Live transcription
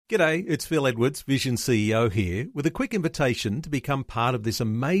G'day, it's Phil Edwards, Vision CEO here, with a quick invitation to become part of this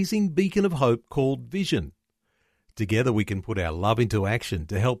amazing beacon of hope called Vision. Together we can put our love into action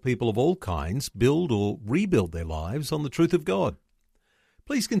to help people of all kinds build or rebuild their lives on the truth of God.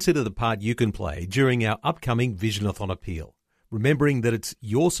 Please consider the part you can play during our upcoming Visionathon appeal, remembering that it's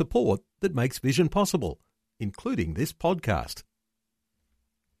your support that makes Vision possible, including this podcast.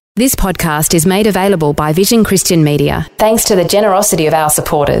 This podcast is made available by Vision Christian Media, thanks to the generosity of our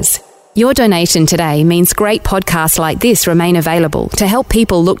supporters. Your donation today means great podcasts like this remain available to help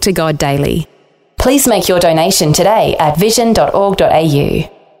people look to God daily. Please make your donation today at vision.org.au.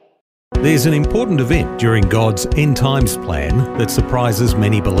 There's an important event during God's end times plan that surprises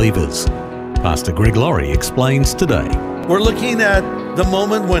many believers. Pastor Greg Laurie explains today. We're looking at the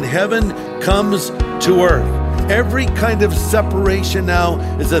moment when heaven comes to earth. Every kind of separation now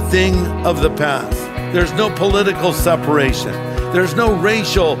is a thing of the past. There's no political separation. There's no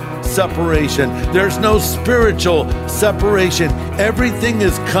racial separation. There's no spiritual separation. Everything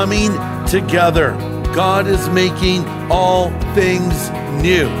is coming together. God is making all things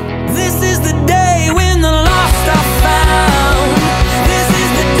new. This is the day when the lost are found. This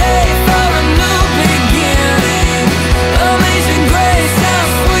is the day for a new beginning. Amazing grace, how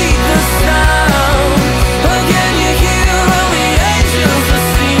sweet the sound. Again you hear all the angels are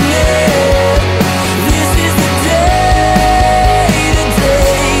singing. This is the day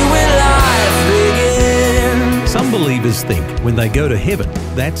when life begins. Some believers think when they go to heaven,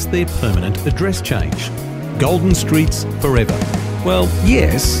 that's their permanent address change. Golden streets forever. Well,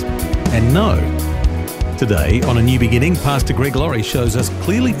 yes and no. Today, on A New Beginning, Pastor Greg Laurie shows us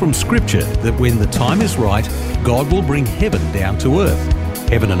clearly from Scripture that when the time is right, God will bring heaven down to earth.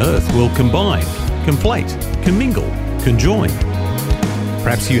 Heaven and earth will combine, conflate, commingle, conjoin.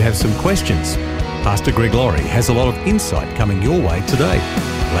 Perhaps you have some questions. Pastor Greg Laurie has a lot of insight coming your way today.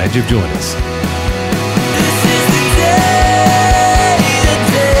 Glad you've joined us. This is the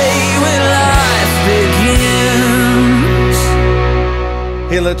day when life begins.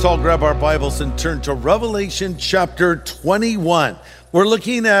 Hey, let's all grab our Bibles and turn to Revelation chapter 21. We're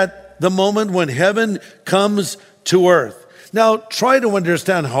looking at the moment when heaven comes to earth. Now, try to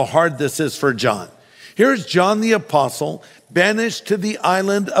understand how hard this is for John. Here's John the Apostle, banished to the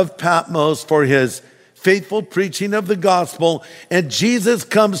island of Patmos for his faithful preaching of the gospel, and Jesus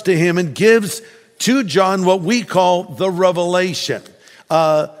comes to him and gives to John what we call the revelation.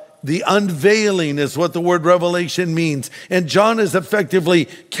 The unveiling is what the word revelation means. And John is effectively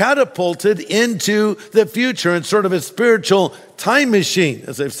catapulted into the future in sort of a spiritual time machine.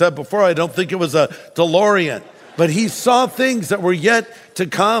 As I've said before, I don't think it was a DeLorean, but he saw things that were yet to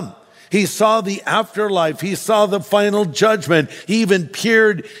come. He saw the afterlife. He saw the final judgment. He even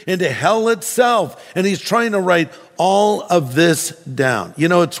peered into hell itself. And he's trying to write all of this down. You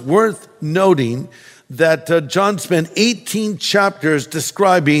know, it's worth noting that John spent 18 chapters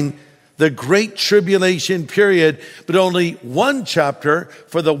describing the Great Tribulation period, but only one chapter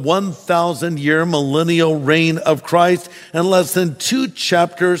for the 1,000-year millennial reign of Christ, and less than 2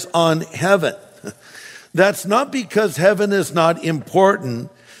 chapters on heaven. That's not because heaven is not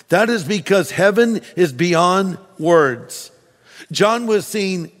important. That is because heaven is beyond words. John was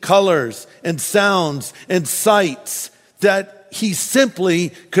seeing colors and sounds and sights that he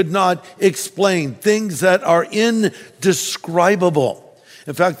simply could not explain, things that are indescribable.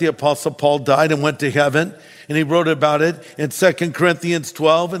 In fact, the Apostle Paul died and went to heaven, and he wrote about it in 2 Corinthians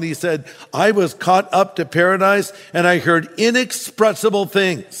 12, and he said, I was caught up to paradise, and I heard inexpressible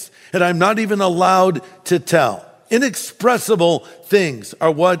things, and I'm not even allowed to tell. Inexpressible things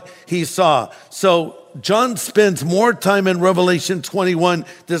are what he saw. So John spends more time in Revelation 21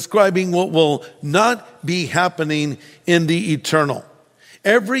 describing what will not be happening in the eternal.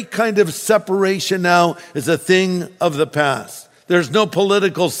 Every kind of separation now is a thing of the past. There's no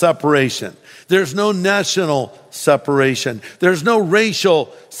political separation. There's no national separation. There's no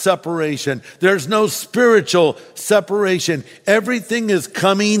racial separation. There's no spiritual separation. Everything is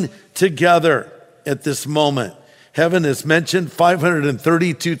coming together at this moment. Heaven is mentioned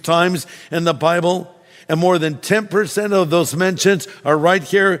 532 times in the Bible, and more than 10% of those mentions are right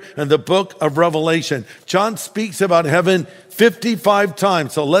here in the book of Revelation. John speaks about heaven 55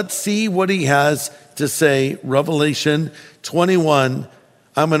 times. So let's see what he has to say. Revelation 21.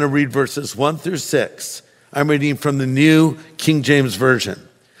 I'm going to read verses 1 through 6. I'm reading from the New King James Version.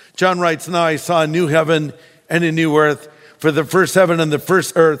 John writes, Now I saw a new heaven and a new earth, for the first heaven and the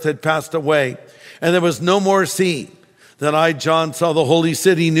first earth had passed away, and there was no more sea. Then I, John, saw the holy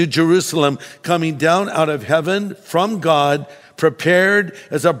city, New Jerusalem, coming down out of heaven from God, prepared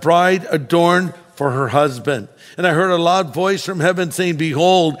as a bride adorned for her husband. And I heard a loud voice from heaven saying,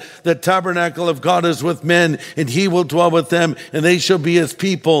 behold, the tabernacle of God is with men, and he will dwell with them, and they shall be his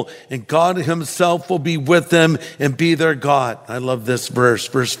people, and God himself will be with them and be their God. I love this verse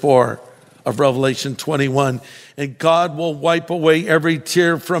 4 of Revelation 21. And God will wipe away every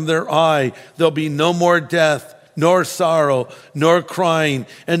tear from their eye. There'll be no more death, nor sorrow, nor crying,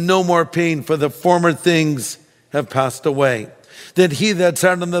 and no more pain, for the former things have passed away. Then he that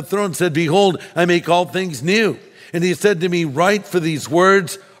sat on the throne said, behold, I make all things new. And he said to me, write, for these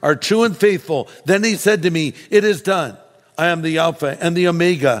words are true and faithful. Then he said to me, it is done. I am the Alpha and the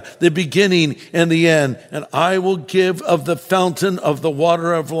Omega, the beginning and the end. And I will give of the fountain of the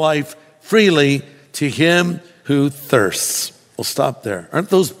water of life freely to him who thirsts. We'll stop there. Aren't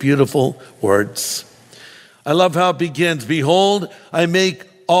those beautiful words? I love how it begins. Behold, I make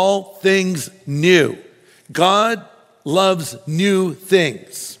all things new. God loves new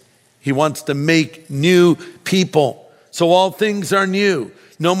things. He wants to make new people. So all things are new.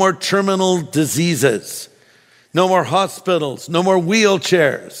 No more terminal diseases. No more hospitals. No more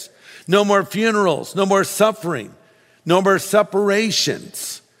wheelchairs. No more funerals. No more suffering. No more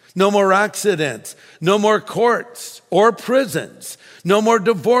separations. No more accidents. No more courts or prisons. No more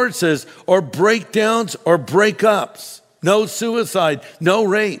divorces or breakdowns or breakups. No suicide. No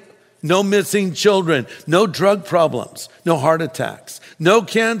rape. No missing children, no drug problems, no heart attacks, no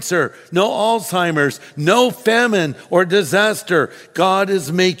cancer, no Alzheimer's, no famine or disaster. God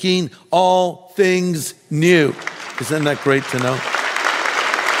is making all things new. Isn't that great to know?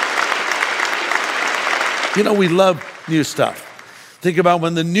 You know, we love new stuff. Think about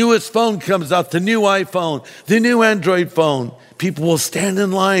when the newest phone comes out, the new iPhone, the new Android phone. People will stand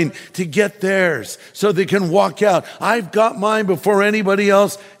in line to get theirs so they can walk out. I've got mine before anybody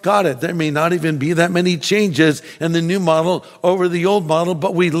else got it. There may not even be that many changes in the new model over the old model,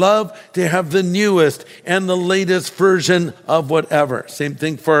 but we love to have the newest and the latest version of whatever. Same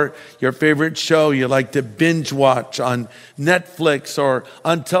thing for your favorite show you like to binge watch on Netflix or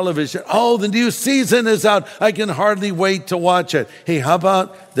on television. Oh, the new season is out. I can hardly wait to watch it. Hey, how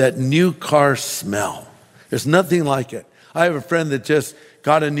about that new car smell? There's nothing like it. I have a friend that just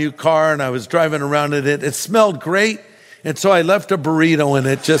got a new car and I was driving around in it. It smelled great. And so I left a burrito in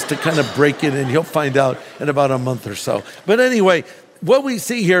it just to kind of break it in. You'll find out in about a month or so. But anyway, what we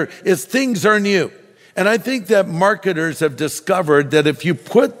see here is things are new. And I think that marketers have discovered that if you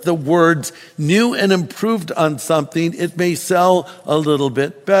put the words new and improved on something, it may sell a little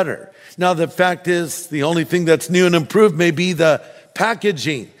bit better. Now, the fact is, the only thing that's new and improved may be the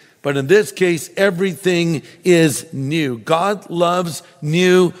packaging. But in this case, everything is new. God loves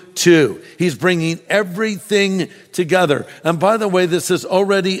new too. He's bringing everything together. And by the way, this is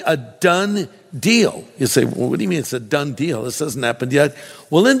already a done deal. You say, well, what do you mean it's a done deal? This hasn't happened yet.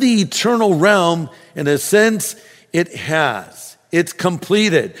 Well, in the eternal realm, in a sense, it has. It's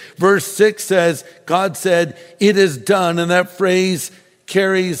completed. Verse 6 says, God said, it is done. And that phrase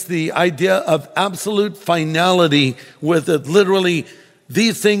carries the idea of absolute finality with it. Literally,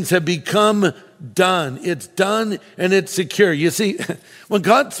 these things have become done. It's done and it's secure. You see, when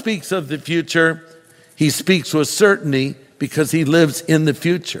God speaks of the future, he speaks with certainty because he lives in the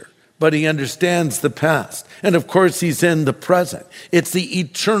future, but he understands the past. And of course, he's in the present. It's the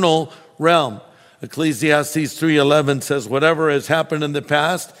eternal realm. Ecclesiastes 3:11 says, whatever has happened in the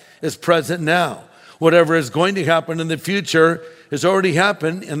past is present now. Whatever is going to happen in the future has already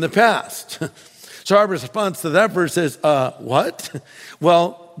happened in the past. So our response to that verse is, what?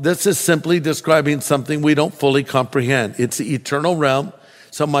 Well, this is simply describing something we don't fully comprehend. It's the eternal realm.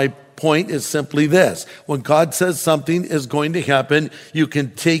 So my point is simply this. When God says something is going to happen, you can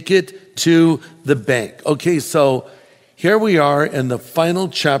take it to the bank. Okay, so here we are in the final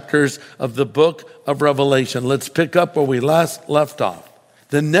chapters of the book of Revelation. Let's pick up where we last left off.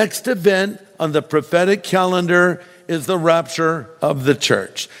 The next event on the prophetic calendar is the rapture of the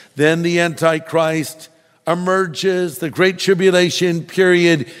church. Then the Antichrist emerges. The Great Tribulation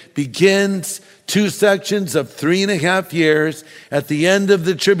period begins. 2 sections of 3.5 years. At the end of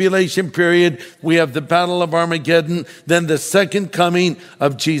the tribulation period, we have the Battle of Armageddon, then the second coming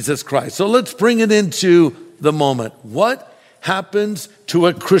of Jesus Christ. So let's bring it into the moment. What happens to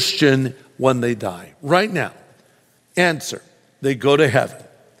a Christian when they die? Right now, answer, they go to heaven.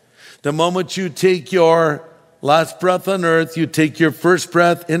 The moment you take your last breath on earth, you take your first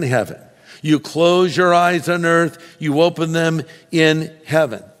breath in heaven. You close your eyes on earth, you open them in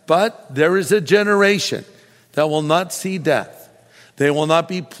heaven. But there is a generation that will not see death. They will not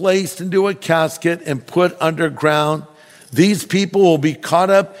be placed into a casket and put underground. These people will be caught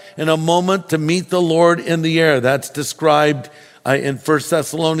up in a moment to meet the Lord in the air. That's described in 1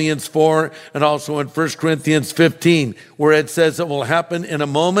 Thessalonians 4 and also in 1 Corinthians 15, where it says it will happen in a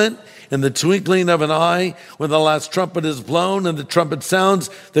moment, in the twinkling of an eye, when the last trumpet is blown and the trumpet sounds,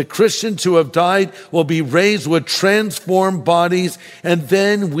 the Christians who have died will be raised with transformed bodies, and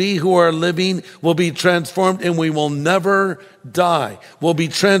then we who are living will be transformed and we will never die. We'll be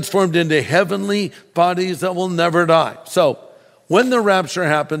transformed into heavenly bodies that will never die. So when the rapture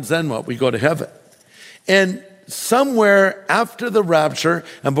happens, then what? We go to heaven. And somewhere after the rapture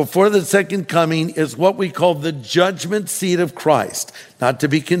and before the second coming is what we call the judgment seat of Christ. Not to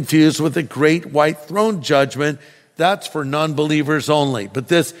be confused with the great white throne judgment. That's for non-believers only. But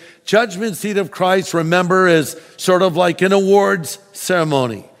this judgment seat of Christ, remember, is sort of like an awards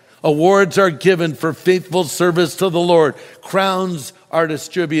ceremony. Awards are given for faithful service to the Lord. Crowns are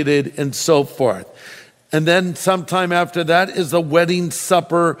distributed and so forth. And then sometime after that is the wedding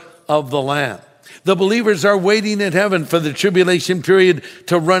supper of the Lamb. The believers are waiting in heaven for the tribulation period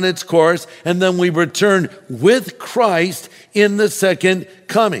to run its course, and then we return with Christ in the second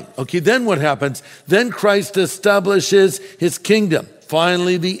coming. Okay, then what happens? Then Christ establishes his kingdom.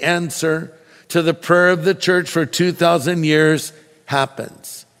 Finally, the answer to the prayer of the church for 2,000 years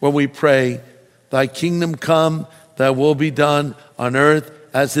happens, where we pray, thy kingdom come, thy will be done on earth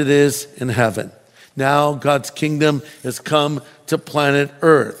as it is in heaven. Now God's kingdom has come to planet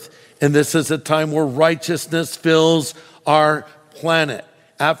Earth. And this is a time where righteousness fills our planet.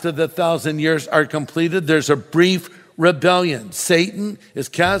 After the 1,000 years are completed, there's a brief rebellion. Satan is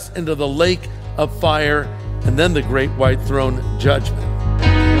cast into the lake of fire, and then the great white throne judgment.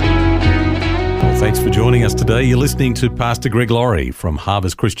 Well, thanks for joining us today. You're listening to Pastor Greg Laurie from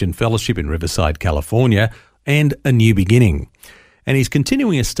Harvest Christian Fellowship in Riverside, California, and A New Beginning. And he's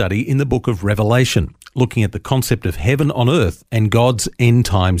continuing a study in the book of Revelation, looking at the concept of heaven on earth and God's end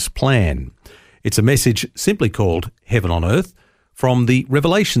times plan. It's a message simply called Heaven on Earth from the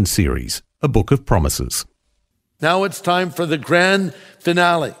Revelation series, a book of promises. Now it's time for the grand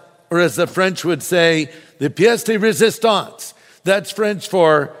finale, or as the French would say, the pièce de résistance. That's French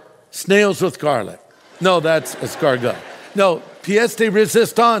for snails with garlic. No, that's escargot. No, pièce de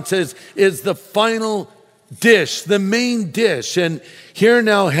résistance is the final dish, the main dish. And here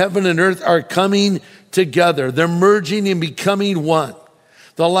now heaven and earth are coming together. They're merging and becoming one.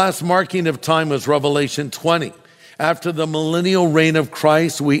 The last marking of time was Revelation 20. After the millennial reign of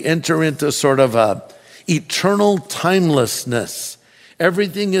Christ, we enter into sort of a eternal timelessness.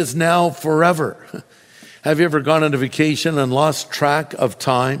 Everything is now forever. Have you ever gone on a vacation and lost track of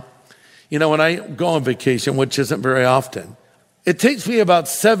time? You know, when I go on vacation, which isn't very often, it takes me about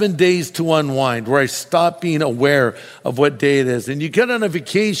 7 days to unwind, where I stop being aware of what day it is. And you get on a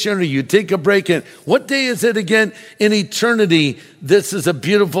vacation or you take a break, and what day is it again? In eternity, this is a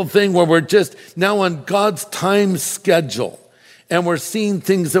beautiful thing where we're just now on God's time schedule. And we're seeing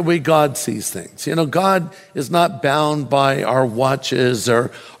things the way God sees things. You know, God is not bound by our watches or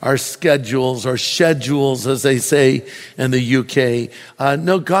our schedules, as they say in the UK.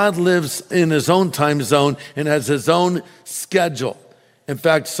 No, God lives in his own time zone and has his own schedule. In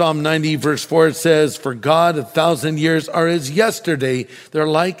fact, Psalm 90 verse 4 says, for God 1,000 years are as yesterday. They're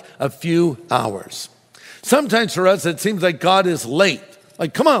like a few hours. Sometimes for us, it seems like God is late.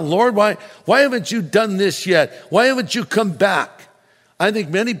 Like, come on, Lord, why haven't you done this yet? Why haven't you come back? I think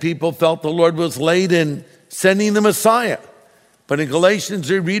many people felt the Lord was late in sending the Messiah. But in Galatians,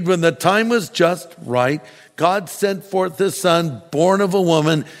 we read, when the time was just right, God sent forth his Son, born of a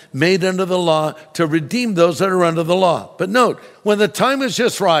woman, made under the law, to redeem those that are under the law. But note, when the time was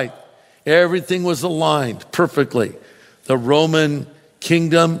just right, everything was aligned perfectly. The Roman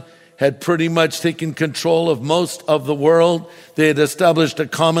kingdom had pretty much taken control of most of the world. They had established a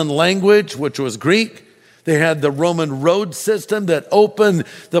common language, which was Greek. They had the Roman road system that opened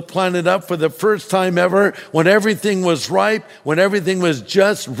the planet up for the first time ever. When everything was ripe, when everything was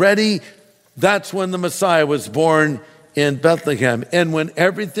just ready, that's when the Messiah was born in Bethlehem. And when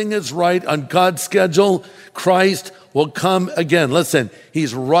everything is right on God's schedule, Christ will come again. Listen,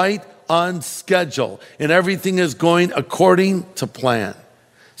 he's right on schedule, and everything is going according to plan.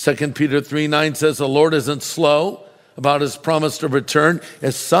 2 Peter 3:9 says, the Lord isn't slow about his promise to return,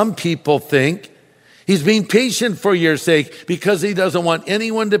 as some people think. He's being patient for your sake because he doesn't want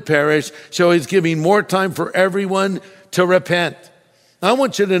anyone to perish, so he's giving more time for everyone to repent. I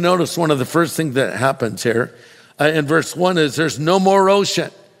want you to notice one of the first things that happens here in verse 1 is there's no more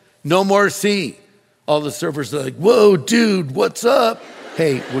ocean, no more sea. All the surfers are like, whoa, dude, what's up?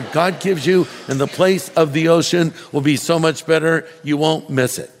 Hey, what God gives you in the place of the ocean will be so much better, you won't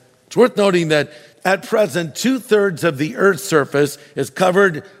miss it. It's worth noting that at present, 2/3 of the earth's surface is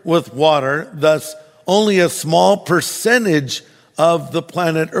covered with water, thus only a small percentage of the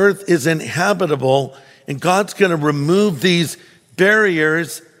planet Earth is inhabitable, and God's going to remove these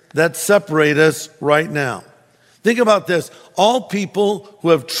barriers that separate us right now. Think about this. All people who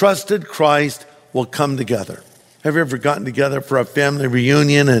have trusted Christ will come together. Have you ever gotten together for a family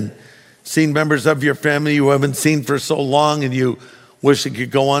reunion and seen members of your family you haven't seen for so long and you wish it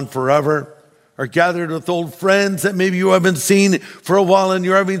could go on forever? Or gathered with old friends that maybe you haven't seen for a while and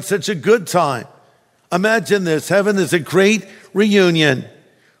you're having such a good time? Imagine this. Heaven is a great reunion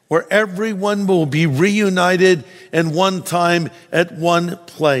where everyone will be reunited in one time at one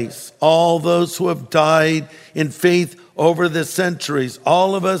place. All those who have died in faith over the centuries,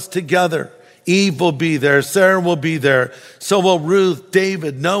 all of us together. Eve will be there. Sarah will be there. So will Ruth,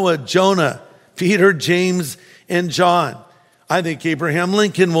 David, Noah, Jonah, Peter, James, and John. I think Abraham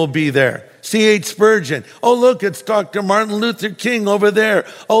Lincoln will be there. C.H. Spurgeon. Oh, look, it's Dr. Martin Luther King over there.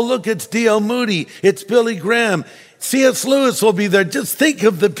 Oh, look, it's D.L. Moody. It's Billy Graham. C.S. Lewis will be there. Just think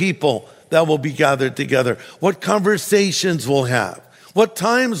of the people that will be gathered together. What conversations we'll have. What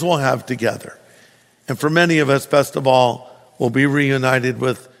times we'll have together. And for many of us, best of all, we'll be reunited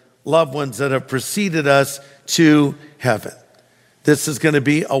with loved ones that have preceded us to heaven. This is going to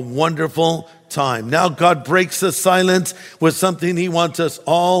be a wonderful time. Now God breaks the silence with something he wants us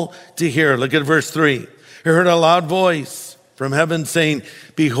all to hear. Look at verse 3. I heard a loud voice from heaven saying,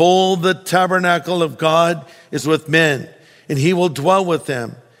 "Behold, the tabernacle of God is with men, and he will dwell with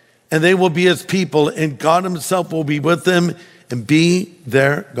them, and they will be his people, and God himself will be with them and be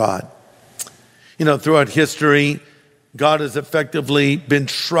their God." You know, throughout history, God has effectively been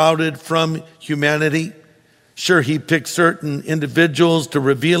shrouded from humanity. Sure, he picked certain individuals to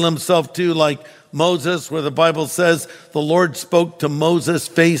reveal himself to, like Moses, where the Bible says the Lord spoke to Moses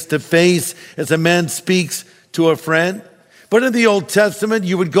face to face as a man speaks to a friend. But in the Old Testament,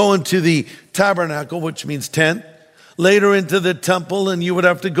 you would go into the tabernacle, which means tent, later into the temple, and you would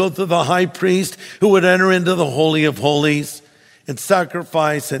have to go through the high priest who would enter into the Holy of Holies and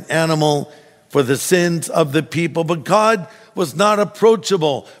sacrifice an animal for the sins of the people. But God was not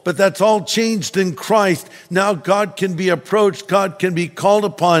approachable, but that's all changed in Christ. Now God can be approached, God can be called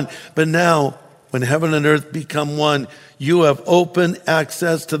upon, but now when heaven and earth become one, you have open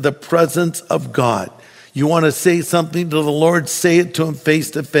access to the presence of God. You want to say something to the Lord, say it to him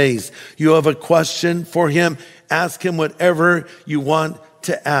face to face. You have a question for him, ask him whatever you want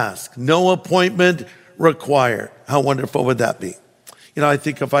to ask. No appointment required. How wonderful would that be? You know, I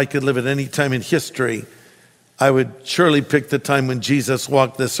think if I could live at any time in history, I would surely pick the time when Jesus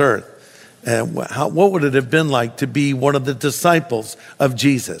walked this earth. And what would it have been like to be one of the disciples of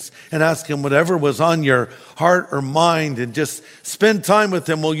Jesus and ask him whatever was on your heart or mind and just spend time with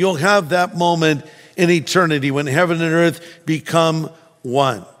him? Well, you'll have that moment in eternity when heaven and earth become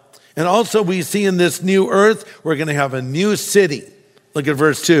one. And also we see in this new earth, we're going to have a new city. Look at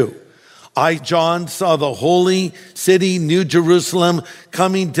verse 2. I, John, saw the holy city, New Jerusalem,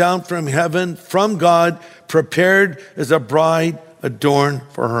 coming down from heaven, from God, prepared as a bride adorned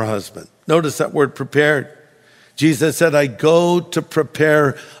for her husband. Notice that word prepared. Jesus said, I go to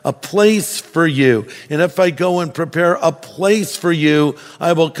prepare a place for you. And if I go and prepare a place for you,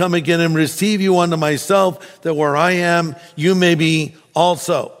 I will come again and receive you unto myself, that where I am, you may be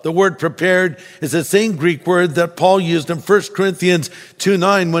also. The word prepared is the same Greek word that Paul used in 1 Corinthians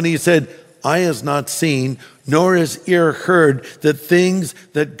 2:9 when he said, eye has not seen, nor has ear heard the things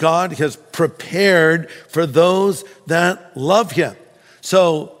that God has prepared for those that love him.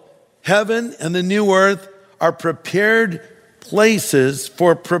 So heaven and the new earth are prepared places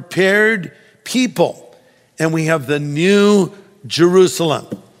for prepared people. And we have the new Jerusalem.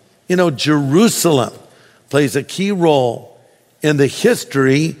 You know, Jerusalem plays a key role in the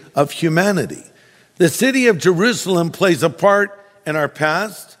history of humanity. The city of Jerusalem plays a part in our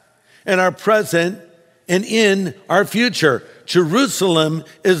past, in our present, and in our future. Jerusalem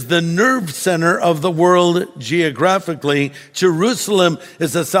is the nerve center of the world geographically. Jerusalem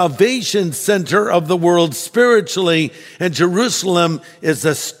is the salvation center of the world spiritually. And Jerusalem is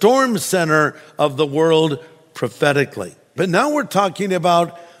the storm center of the world prophetically. But now we're talking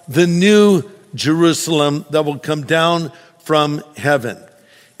about the new Jerusalem that will come down from heaven.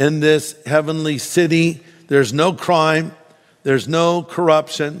 In this heavenly city, there's no crime, there's no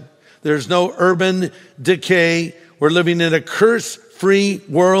corruption, there's no urban decay. We're living in a curse-free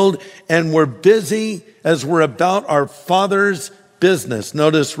world, and we're busy as we're about our Father's business.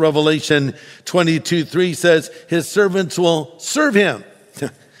 Notice Revelation 22:3 says, his servants will serve him.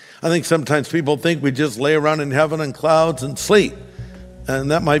 I think sometimes people think we just lay around in heaven on clouds and sleep. And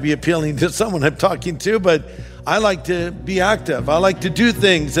that might be appealing to someone I'm talking to, but I like to be active. I like to do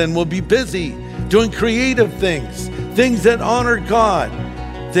things, and we'll be busy doing creative things, things that honor God,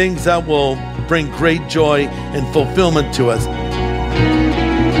 things that will bring great joy and fulfillment to us.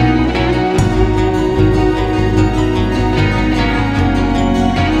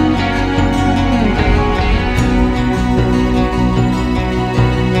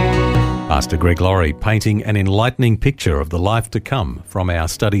 Pastor Greg Laurie painting an enlightening picture of the life to come from our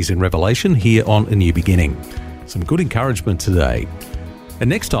studies in Revelation here on A New Beginning. Some good encouragement today. And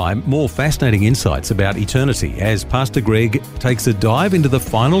next time, more fascinating insights about eternity as Pastor Greg takes a dive into the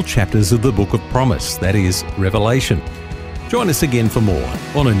final chapters of the Book of Promise, that is, Revelation. Join us again for more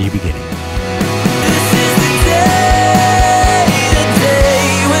on A New Beginning. This is the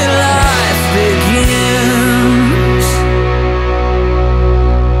day when life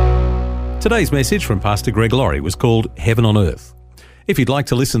begins. Today's message from Pastor Greg Laurie was called Heaven on Earth. If you'd like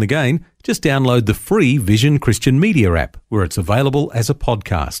to listen again, just download the free Vision Christian Media app, where it's available as a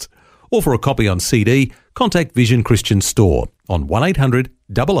podcast. Or for a copy on CD, contact Vision Christian Store on 1800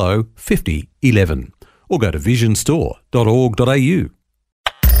 00 50 11 or go to visionstore.org.au.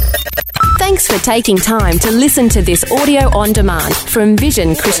 Thanks for taking time to listen to this audio on demand from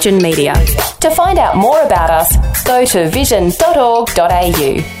Vision Christian Media. To find out more about us, go to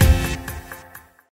vision.org.au.